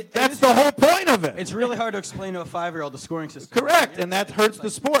the whole point of it. It's really hard to explain to a 5-year-old the scoring system. Correct, and that hurts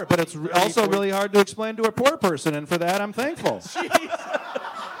the sport, but it's also really hard to explain to a poor person, and for that I'm thankful.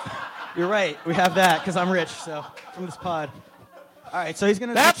 You're right. We have that because I'm rich. So from this pod. All right. So he's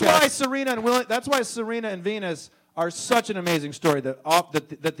gonna. That's why Serena and Venus are such an amazing story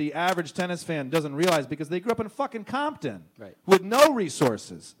that the average tennis fan doesn't realize because they grew up in fucking Compton with no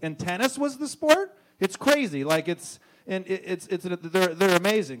resources, and tennis was the sport. It's crazy. Like they're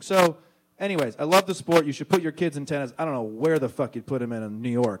amazing. So, anyways, I love the sport. You should put your kids in tennis. I don't know where the fuck you'd put them in New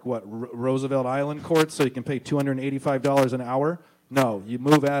York. What, Roosevelt Island courts so you can pay $285 an hour? No, you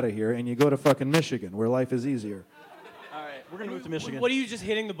move out of here and you go to fucking Michigan where life is easier. All right, we're gonna move to Michigan. What are you just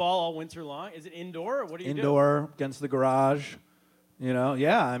hitting the ball all winter long? Is it indoor or what are you doing? Indoor, against the garage. You know,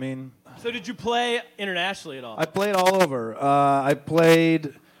 yeah, I mean. So did you play internationally at all? I played all over.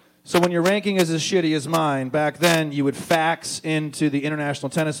 So when your ranking is as shitty as mine, back then you would fax into the International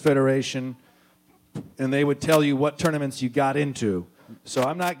Tennis Federation and they would tell you what tournaments you got into. So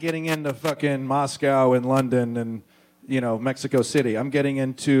I'm not getting into fucking Moscow and London and, Mexico City. I'm getting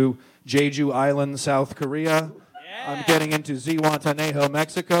into Jeju Island, South Korea. Yeah. I'm getting into Zihuatanejo,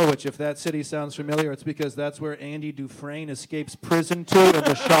 Mexico, which if that city sounds familiar, it's because that's where Andy Dufresne escapes prison to in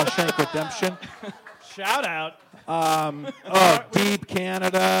the Shawshank Redemption. Shout out. Deep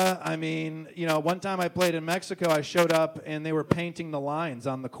Canada. I mean, one time I played in Mexico, I showed up and they were painting the lines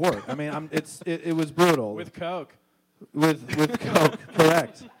on the court. I mean, it was brutal. With Coke. With Coke,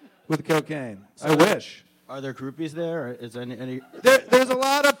 correct. With cocaine. So I wish. Are there groupies there? Or is any? There's a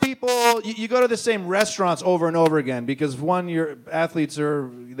lot of people. You go to the same restaurants over and over again because your athletes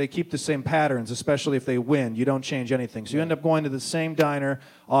they keep the same patterns, especially if they win. You don't change anything, so you end up going to the same diner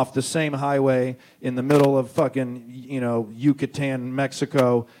off the same highway in the middle of fucking Yucatan,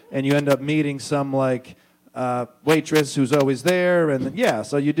 Mexico, and you end up meeting some waitress who's always there, and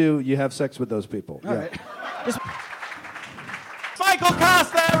so you have sex with those people. All right. Michael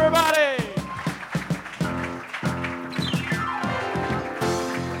Costa, everybody.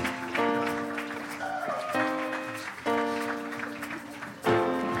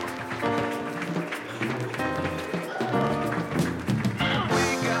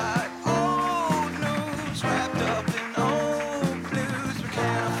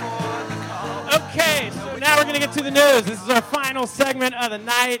 We're going to get to the news. This is our final segment of the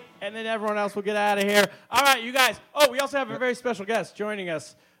night, and then everyone else will get out of here. All right, you guys. Oh, we also have a very special guest joining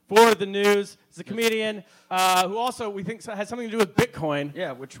us for the news. He's a comedian who also, we think, has something to do with Bitcoin.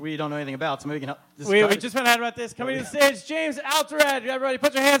 Yeah, which we don't know anything about, so maybe we can help. We just found out about this. Coming to the stage, James Altured. Everybody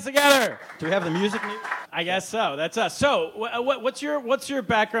put your hands together. Do we have the music? I guess so. That's us. So what's your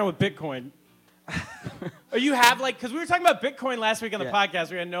background with Bitcoin? Or you have because we were talking about Bitcoin last week on the podcast.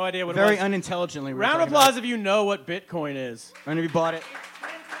 We had no idea what it was. Very unintelligently. Round of applause if you know what Bitcoin is. And if you bought it.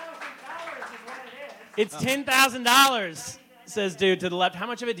 It's $10,000, says dude to the left. How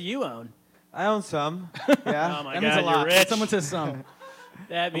much of it do you own? I own some. Yeah. Oh my that God, means a lot. you're rich. Someone says some.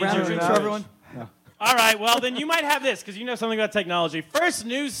 That means Round you're of rich. applause for everyone. No. All right, well then you might have this because you know something about technology. First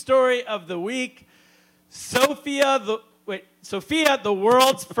news story of the week: Sophia, the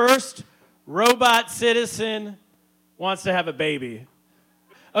world's first robot citizen, wants to have a baby.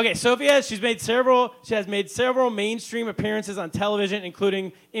 Okay, Sophia, she has made several mainstream appearances on television,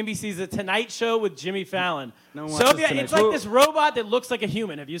 including NBC's The Tonight Show with Jimmy Fallon. Sophia, it's like this robot that looks like a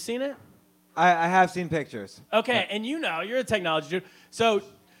human. Have you seen it? I have seen pictures. Okay, and you're a technology dude. So,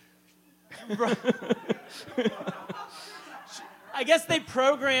 I guess they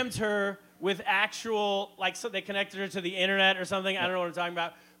programmed her with actual, so they connected her to the internet or something. I don't know what I'm talking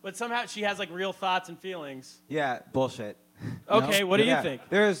about. But somehow she has real thoughts and feelings. Yeah, bullshit. Okay, what do you think?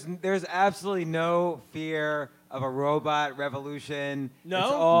 There's absolutely no fear of a robot revolution. No? It's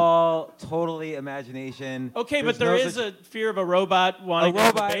all totally imagination. Okay, but there is a fear of a robot wanting to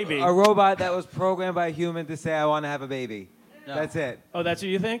have a baby. A robot that was programmed by a human to say, I want to have a baby. No. That's it. Oh, that's what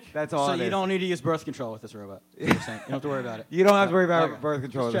you think? That's all. So you don't need to use birth control with this robot. You don't have to worry about it. You don't have to worry about birth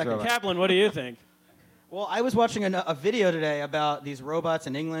control with this robot. Kaplan, what do you think? Well, I was watching a video today about these robots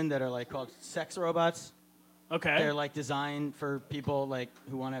in England that are called sex robots. Okay. They're designed for people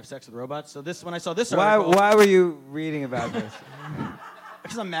who want to have sex with robots. So when I saw this article, why were you reading about this?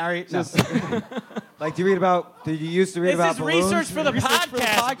 Because I'm married. Like, do you used to read This about is balloons? research for the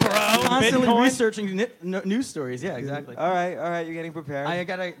podcast, bro. Constantly Bitcoin. researching news stories. Yeah, exactly. All right, you're getting prepared. I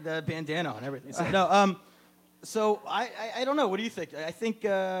got the bandana on everything. So, no, so I don't know. What do you think? I think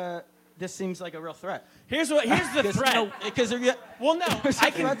this seems like a real threat. Here's the threat. Because Well, no, there's I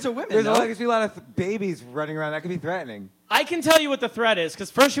a can threat to women. There's no? a lot of babies running around. That could be threatening. I can tell you what the threat is,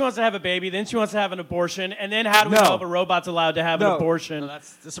 because first she wants to have a baby, then she wants to have an abortion, and then how do we No. know if a robot's allowed to have an No. abortion? No,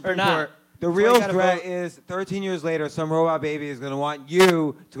 that's the Supreme not. Court. The That's why you real gotta threat vote. is 13 years later, some robot baby is going to want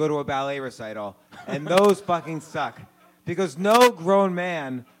you to go to a ballet recital. And those fucking suck. Because no grown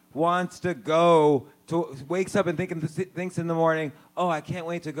man wants to wakes up and thinks in the morning, oh, I can't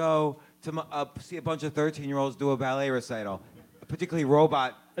wait to go to see a bunch of 13-year-olds do a ballet recital. Particularly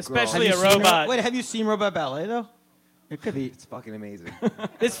robot Especially girls. a robot. Wait, have you seen Robot Ballet, though? It could be. It's fucking amazing.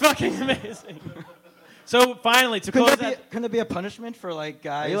 It's fucking amazing. So finally, to close that, Couldn't there be a punishment for like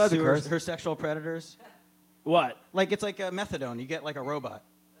guys you allowed to who are curse? sexual predators? what? Like it's like a methadone. You get like a robot,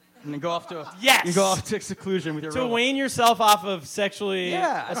 and then go off to Yes! You go off to seclusion with your To robot. wean yourself off of sexually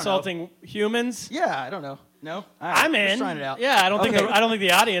Yeah, I don't assaulting humans? Yeah, I don't know. No, All right, I'm just in. trying it out. Yeah, I don't think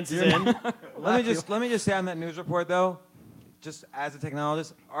the audience is in. Let me just say on that news report though, just as a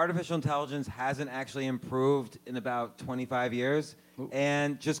technologist, artificial intelligence hasn't actually improved in about 25 years,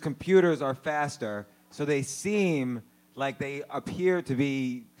 and just computers are faster, so they seem like they appear to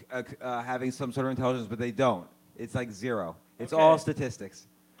be having some sort of intelligence, but they don't. It's like zero. It's all statistics.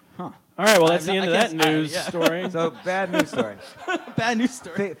 All right, well, that's the I end of guess- that news yeah. story. So bad news story. Bad news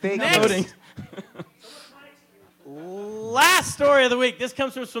story. Fake Next. voting. Last story of the week. This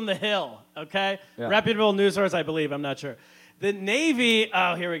comes to us from The Hill, okay? Yeah. Reputable news source, I believe. I'm not sure. The Navy,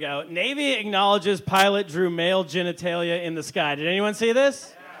 oh, here we go. Navy acknowledges pilot drew male genitalia in the sky. Did anyone see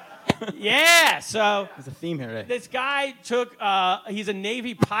this? Yeah, so There's a theme here today. this guy took, he's a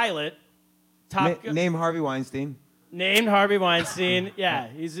Navy pilot, Name Harvey Weinstein. named Harvey Weinstein. Yeah,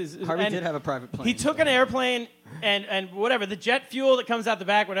 he's Harvey and did have a private plane. He took an airplane and whatever, the jet fuel that comes out the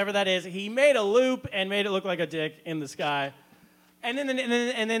back, whatever that is, he made a loop and made it look like a dick in the sky. And then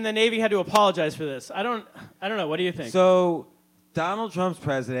the Navy had to apologize for this. I don't know. What do you think? So, Donald Trump's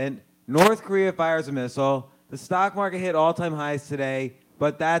president. North Korea fires a missile. The stock market hit all-time highs today,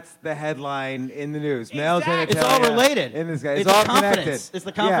 but that's the headline in the news. Male Exactly. genitalia It's all related. in this guy. It's It's all the confidence. connected. It's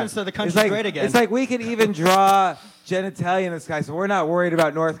the confidence that the country's It's like, great again. It's like we can even draw genitalia in the sky, so we're not worried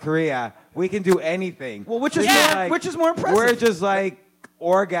about North Korea. We can do anything. Well, which is This more- which is more impressive. We're just like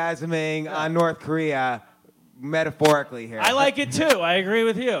orgasming on North Korea, metaphorically here. I like it too. I agree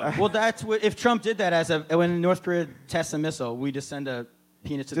with you. Well, that's what if Trump did that when North Korea tests a missile, we just send a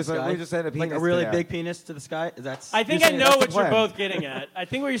penis to Just the like- sky. we just send a like penis a really to there. big penis to the sky. That's. I think you're I saying know that's what the you're plan. both getting at. I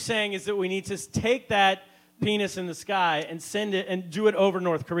think what you're saying is that we need to take that penis in the sky and send it and do it over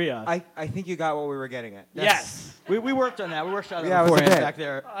North Korea. I think you got what we were getting at. Yes. We worked on that. We worked on Yeah, that it was a beforehand bit. back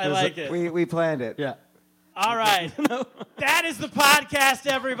there. I like it. We planned it. Yeah. All right. That is the podcast,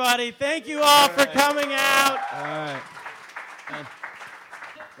 everybody. Thank you all for coming out. All right.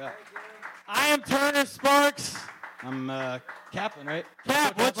 I am Turner Sparks. I'm Kaplan, right?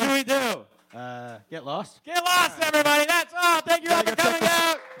 Cap, what should we do? Get lost. Get lost, everybody. That's all. Thank you all for coming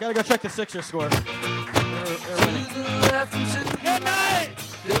out. Gotta go check the Sixers score. They're winning. Good night.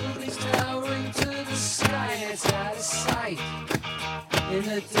 Buildings towering to the sky, it's out of sight in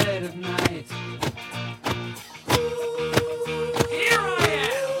the dead of night. Here I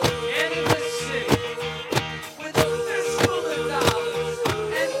am in the city with a fistful of dollars,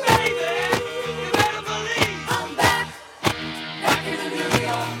 and baby, you better believe I'm back in the New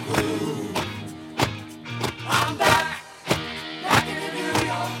York groove. I'm back in the New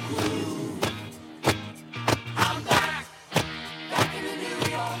York groove. I'm back in the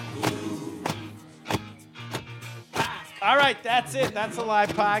New York groove. All right, that's it. That's a live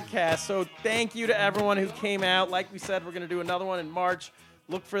podcast. So thank you to everyone who came out. Like we said, we're going to do another one in March.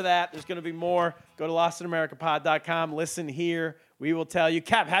 Look for that. There's going to be more. Go to lostinamericapod.com. Listen here. We will tell you.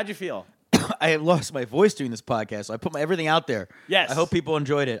 Cap, how'd you feel? I lost my voice doing this podcast, so I put everything out there. Yes. I hope people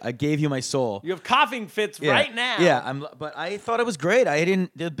enjoyed it. I gave you my soul. You have coughing fits Yeah. right now. Yeah, but I thought it was great.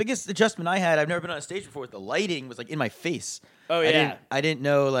 The biggest adjustment I had, I've never been on a stage before, the lighting was like in my face. Oh, I yeah. didn't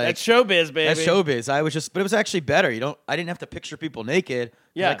know like That's showbiz, baby. That's showbiz. But it was actually better. I didn't have to picture people naked. 'Cause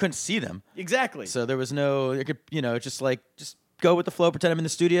Yeah. I couldn't see them. Exactly. So there was no, just go with the flow, pretend I'm in the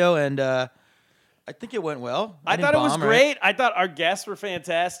studio, and I think it went well. I didn't thought it was bomb, right? great. I thought our guests were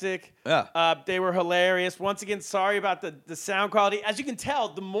fantastic. Yeah. They were hilarious. Once again, sorry about the sound quality. As you can tell,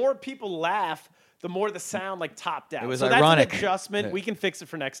 the more people laugh, the more the sound like topped out. It was so ironic. That's an adjustment. Yeah. We can fix it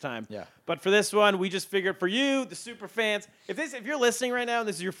for next time. Yeah. But for this one, we just figured for you, the super fans, if you're listening right now and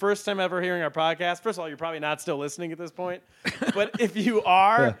this is your first time ever hearing our podcast, first of all, you're probably not still listening at this point. But if you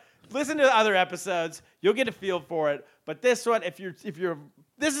are, listen to the other episodes. You'll get a feel for it. But this one, if you're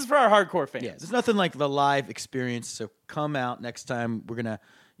this is for our hardcore fans. Yeah, there's nothing like the live experience. So come out next time. We're gonna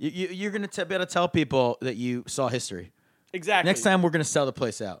you're gonna be able to tell people that you saw history. Exactly. Next time we're gonna sell the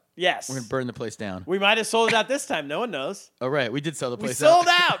place out. Yes. We're gonna burn the place down. We might have sold it out this time. No one knows. Oh right, we did sell the We place sold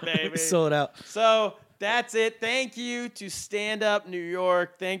out. out, baby. We sold out. So that's it. Thank you to Stand Up New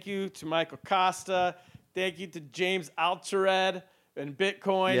York. Thank you to Michael Costa. Thank you to James Altured and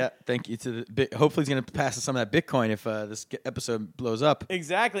Bitcoin. Yeah, thank you to the. Hopefully, he's gonna pass us some of that Bitcoin if this episode blows up.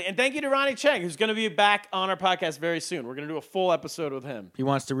 Exactly. And thank you to Ronnie Cheng, who's going to be back on our podcast very soon. We're going to do a full episode with him. He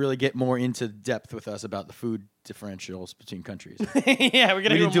wants to really get more into depth with us about the food differentials between countries. Yeah, we're going to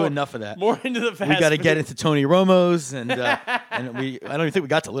We didn't do enough of that. More into the fast We got to food. get into Tony Romo's and I don't even think we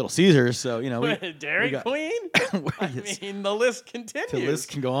got to Little Caesars. So we Dairy got- Queen? I mean, the list continues. the list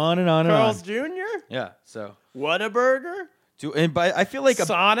can go on and on and Carl's on. Jr.? Yeah. So Whataburger? I feel like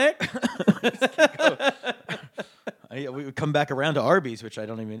Sonic? we would come back around to Arby's, which I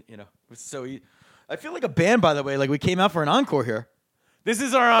don't even So I feel like a band, by the way. Like we came out for an encore here. This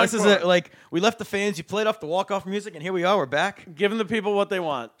is our encore. This is like we left the fans. You played off the walk-off music, and here we are. We're back. Giving the people what they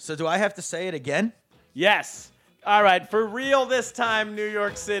want. So do I have to say it again? Yes. All right, for real this time, New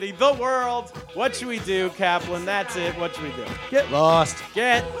York City, the world. What should we do, Kaplan? That's it. What should we do? Get lost.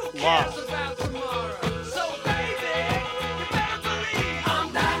 Get Cares lost. about tomorrow? So baby, you better believe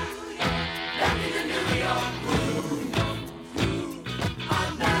I'm back in the New York groove.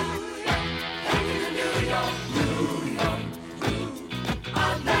 I'm back in the New York groove.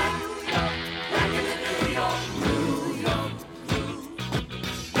 I'm back in the New York groove.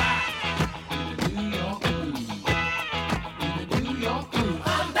 Back in the New York groove. In the New York groove.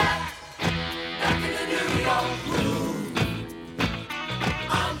 I'm back in the New York groove.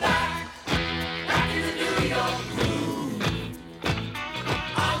 I'm back in the New York groove.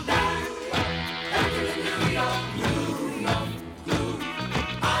 I'm back in the New York groove.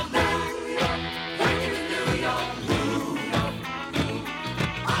 I'm back in the New York groove. I'm back in the New York groove.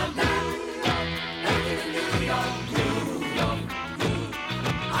 I'm back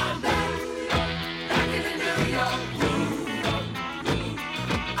in the New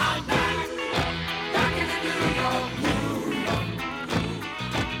York groove.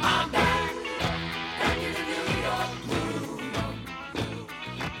 I'm back in the New York groove.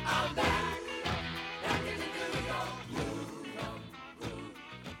 I'm back in the New York groove.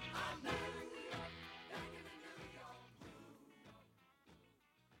 I'm back in the New York groove.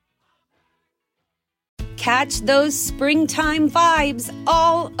 Catch those springtime vibes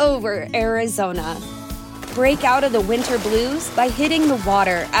all over Arizona. Break out of the winter blues by hitting the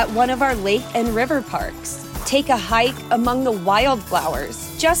water at one of our lake and river parks. Take a hike among the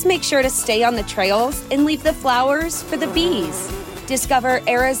wildflowers. Just make sure to stay on the trails and leave the flowers for the bees. Discover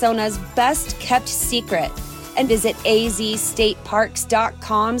Arizona's best kept secret and visit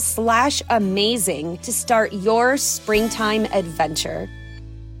azstateparks.com/amazing to start your springtime adventure.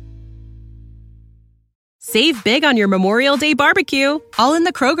 Save big on your Memorial Day barbecue, all in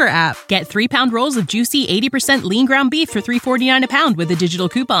the Kroger app. Get 3-pound rolls of juicy 80% lean ground beef for $3.49 a pound with a digital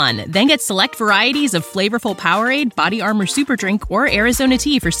coupon. Then get select varieties of flavorful Powerade, Body Armor Super Drink, or Arizona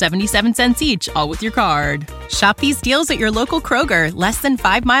tea for 77 cents each, all with your card. Shop these deals at your local Kroger, less than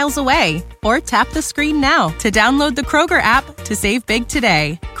 5 miles away. Or tap the screen now to download the Kroger app to save big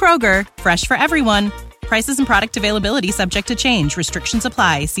today. Kroger, fresh for everyone. Prices and product availability subject to change. Restrictions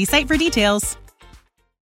apply. See site for details.